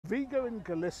Vigo in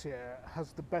Galicia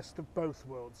has the best of both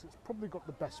worlds. It's probably got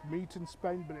the best meat in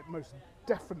Spain, but it most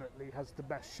definitely has the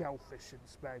best shellfish in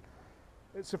Spain.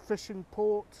 It's a fishing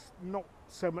port, not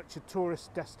so much a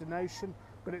tourist destination,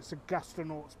 but it's a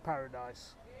gastronaut's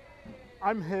paradise.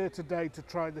 I'm here today to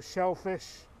try the shellfish.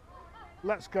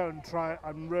 Let's go and try it.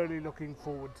 I'm really looking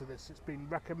forward to this. It's been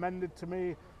recommended to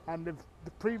me, and if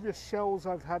the previous shells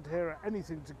I've had here are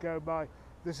anything to go by,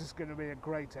 this is going to be a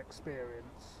great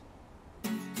experience.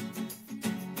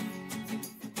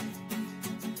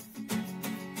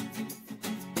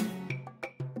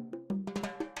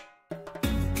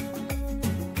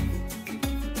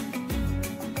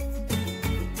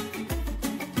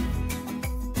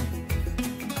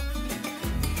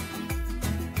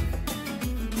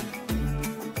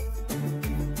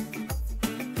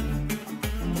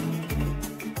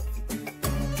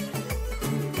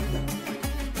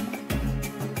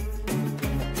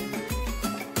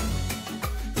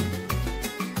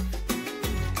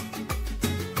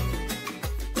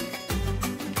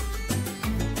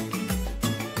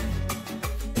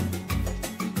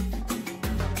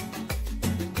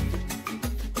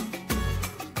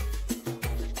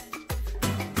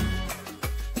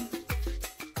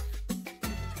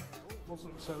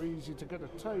 So easy to get a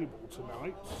table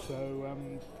tonight, so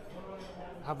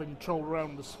having trolled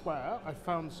around the square, I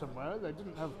found somewhere. They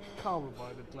didn't have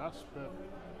carbonated glass, but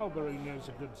Albariño is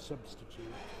a good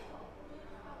substitute.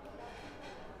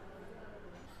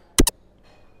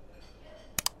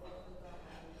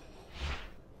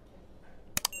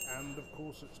 And of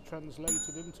course it's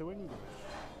translated into English.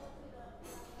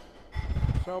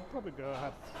 So I'll probably go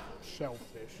have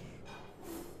shellfish.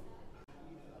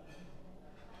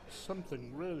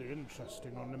 Something really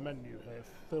interesting on the menu here,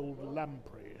 filled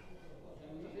lamprey.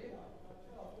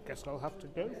 Guess I'll have to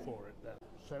go for it then.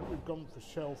 So we've gone for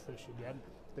shellfish again.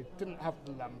 They didn't have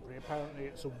the lamprey, apparently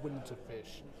it's a winter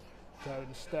fish. So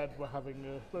instead we're having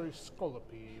a very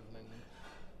scallopy evening.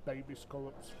 Baby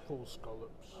scallops, full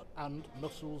scallops, and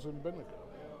mussels in vinegar.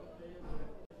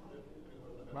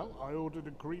 Well, I ordered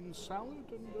a green salad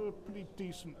and pretty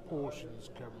decent portions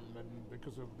come, and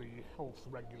because of the health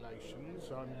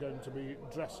regulations I'm going to be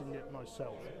dressing it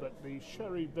myself, but the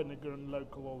sherry vinegar and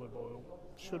local olive oil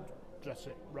should dress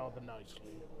it rather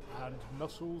nicely. And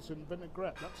mussels in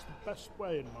vinaigrette, that's the best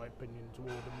way in my opinion to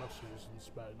order mussels in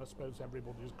Spain. I suppose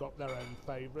everybody's got their own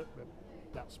favourite, but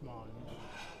that's mine.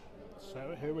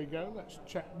 So here we go, let's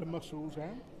check the mussels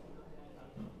out.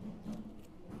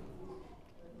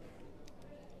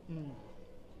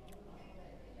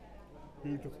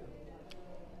 Beautiful.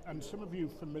 And some of you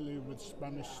familiar with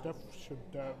Spanish stuff should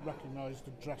recognise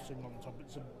the dressing on top.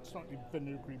 It's a slightly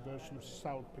vinegary version of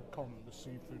salpicon, the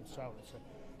seafood salad. So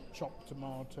chopped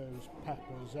tomatoes,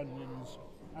 peppers, onions,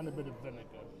 and a bit of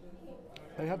vinegar.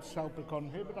 They had salpicon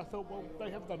here, but I thought, well,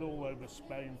 they have that all over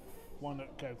Spain. Why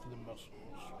not go for the mussels?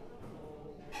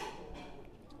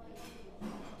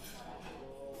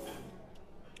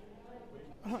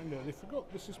 I nearly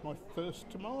forgot, this is my first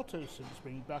tomato since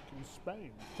being back in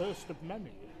Spain. First of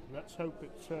many. Let's hope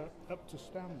it's up to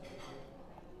standard.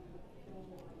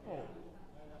 Oh.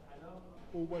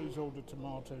 Always order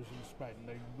tomatoes in Spain.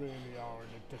 They really are in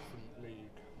a different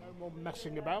league. No more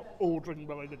messing about, ordering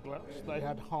by the glass. They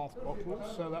had half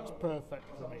bottles, so that's perfect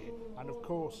for me. And of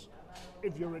course,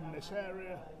 if you're in this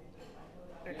area,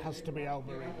 it has to be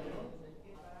Albariño.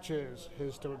 Cheers,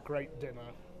 here's to a great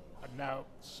dinner. And now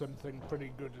something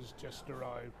pretty good has just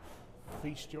arrived.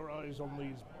 Feast your eyes on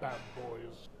these bad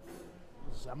boys.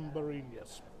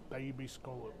 Zambarinas, baby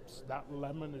scallops. That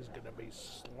lemon is going to be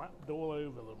slapped all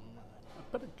over them. I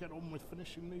better get on with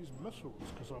finishing these mussels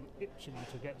because I'm itching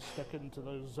to get stuck into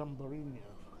those Zambarinas.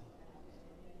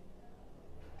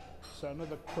 So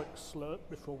another quick slurp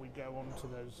before we go on to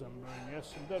those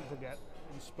Zambarinas. And don't forget,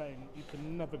 in Spain, you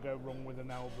can never go wrong with an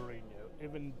Albariño.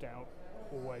 If in doubt,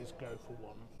 always go for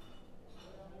one.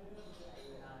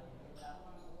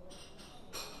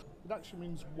 It actually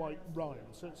means white wine,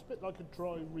 so it's a bit like a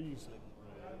dry Riesling.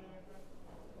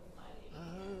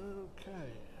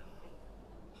 Okay.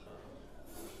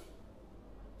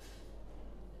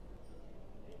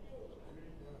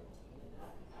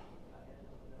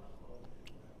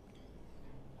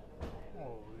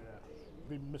 Oh yeah,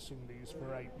 been missing these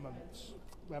for 8 months.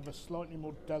 They have a slightly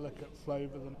more delicate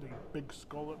flavour than the big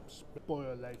scallops, but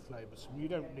boiole flavour, so you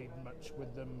don't need much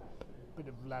with them. Bit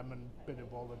of lemon, bit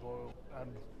of olive oil,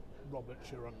 and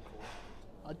Robert's your uncle.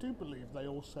 I do believe they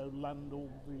also land all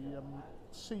the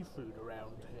seafood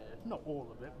around here. Not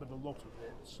all of it, but a lot of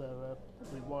it, so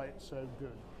probably why it's so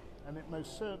good. And it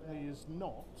most certainly is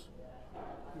not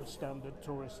your standard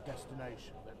tourist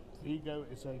destination, but Vigo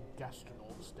is a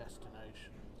gastronaut's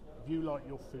destination. you like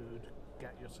your food,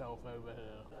 get yourself over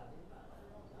here.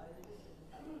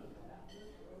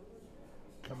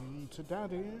 Come to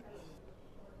Daddy.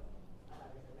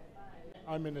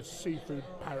 I'm in a seafood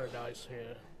paradise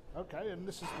here. Okay, and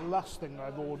this is the last thing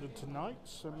I've ordered tonight.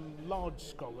 Some large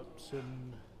scallops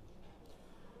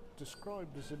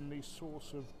described as in the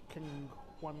sauce of King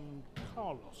Juan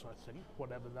Carlos, I think,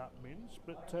 whatever that means,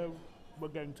 but we're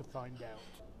going to find out.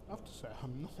 I have to say,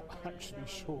 I'm not actually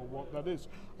sure what that is.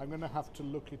 I'm going to have to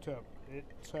look it up.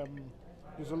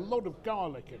 There's a lot of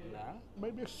garlic in there,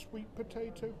 maybe a sweet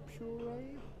potato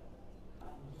puree,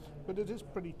 but it is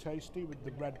pretty tasty with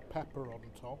the red pepper on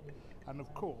top, and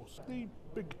of course the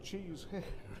big cheese here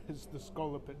is the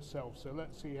scallop itself, so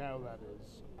let's see how that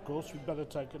is. Of course we'd better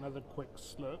take another quick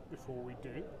slurp before we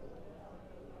do.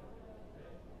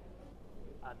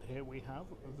 And here we have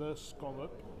the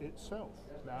scallop itself.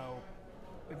 Now,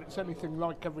 if it's anything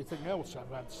like everything else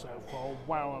I've had so far,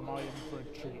 wow, am I in for a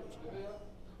treat.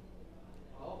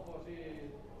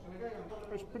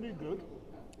 It's pretty good.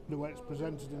 The way it's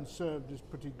presented and served is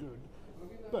pretty good.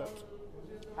 But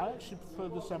I actually prefer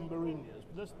the Albariños.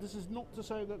 This is not to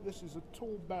say that this is at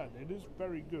all bad. It is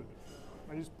very good.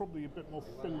 It is probably a bit more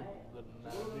filling than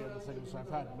the other things I've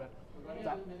had, but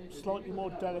that slightly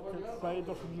more delicate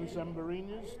flavour from the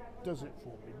Albariños does it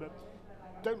for me. But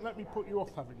don't let me put you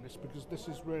off having this, because this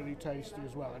is really tasty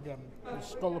as well. Again, the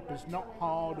scallop is not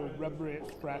hard or rubbery,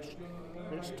 it's fresh,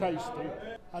 it's tasty.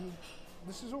 And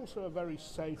this is also a very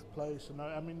safe place, and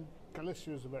I mean,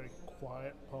 Galicia is a very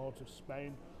quiet part of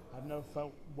Spain. I've never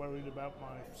felt worried about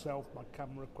myself, my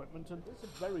camera equipment, and it's a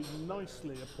very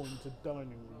nicely appointed dining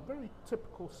room. Very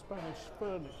typical Spanish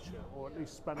furniture, or at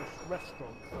least Spanish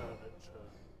restaurant furniture.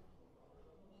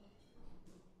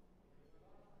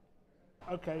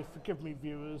 Okay, forgive me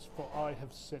viewers, for I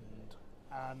have sinned,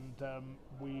 and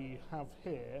we have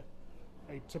here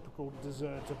a typical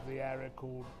dessert of the area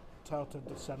called Tarta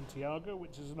de Santiago,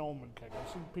 which is an almond cake. I've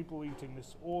seen people eating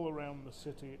this all around the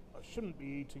city. I shouldn't be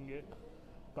eating it,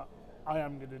 but I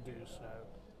am going to do so.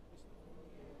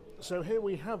 So here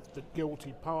we have the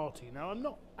guilty party. Now, I'm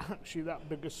not actually that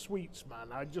big a sweets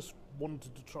man. I just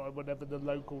wanted to try whatever the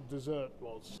local dessert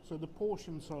was. So the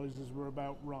portion sizes were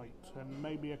about right, and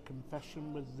maybe a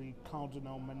confession with the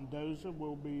Cardinal Mendoza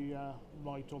will be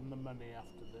right on the money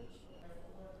after this.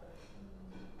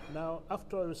 Now,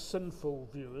 after I was sinful,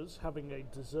 viewers, having a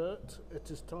dessert,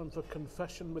 it is time for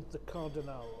confession with the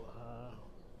Cardinal.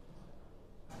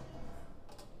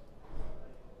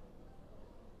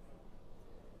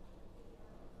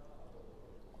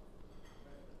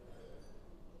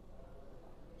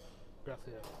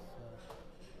 Gracias.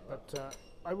 But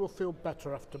I will feel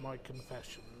better after my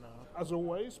confession. As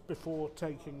always, before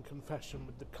taking confession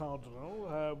with the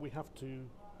Cardinal, we have to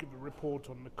give a report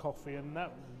on the coffee, and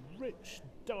that rich,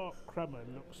 dark crema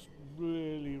looks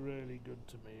really, really good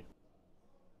to me.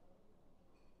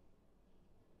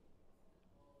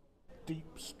 Deep,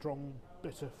 strong,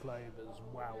 bitter flavours.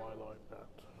 Wow, I like that.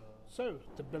 So,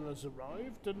 the bill has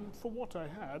arrived, and for what I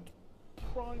had,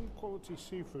 prime quality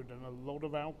seafood and a lot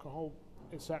of alcohol,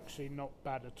 it's actually not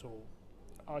bad at all.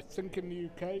 I think in the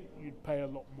UK you'd pay a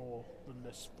lot more than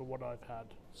this for what I've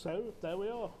had. So there we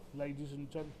are, ladies and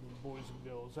gentlemen, boys and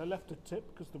girls. I left a tip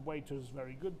because the waiter was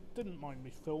very good, didn't mind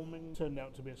me filming. Turned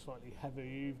out to be a slightly heavier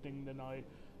evening than I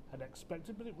had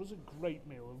expected, but it was a great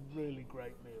meal, a really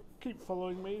great meal. Keep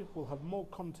following me, we'll have more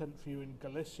content for you in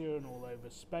Galicia and all over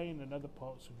Spain and other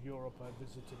parts of Europe I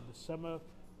visit in the summer.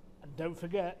 And don't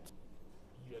forget,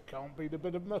 you can't beat a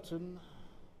bit of mutton.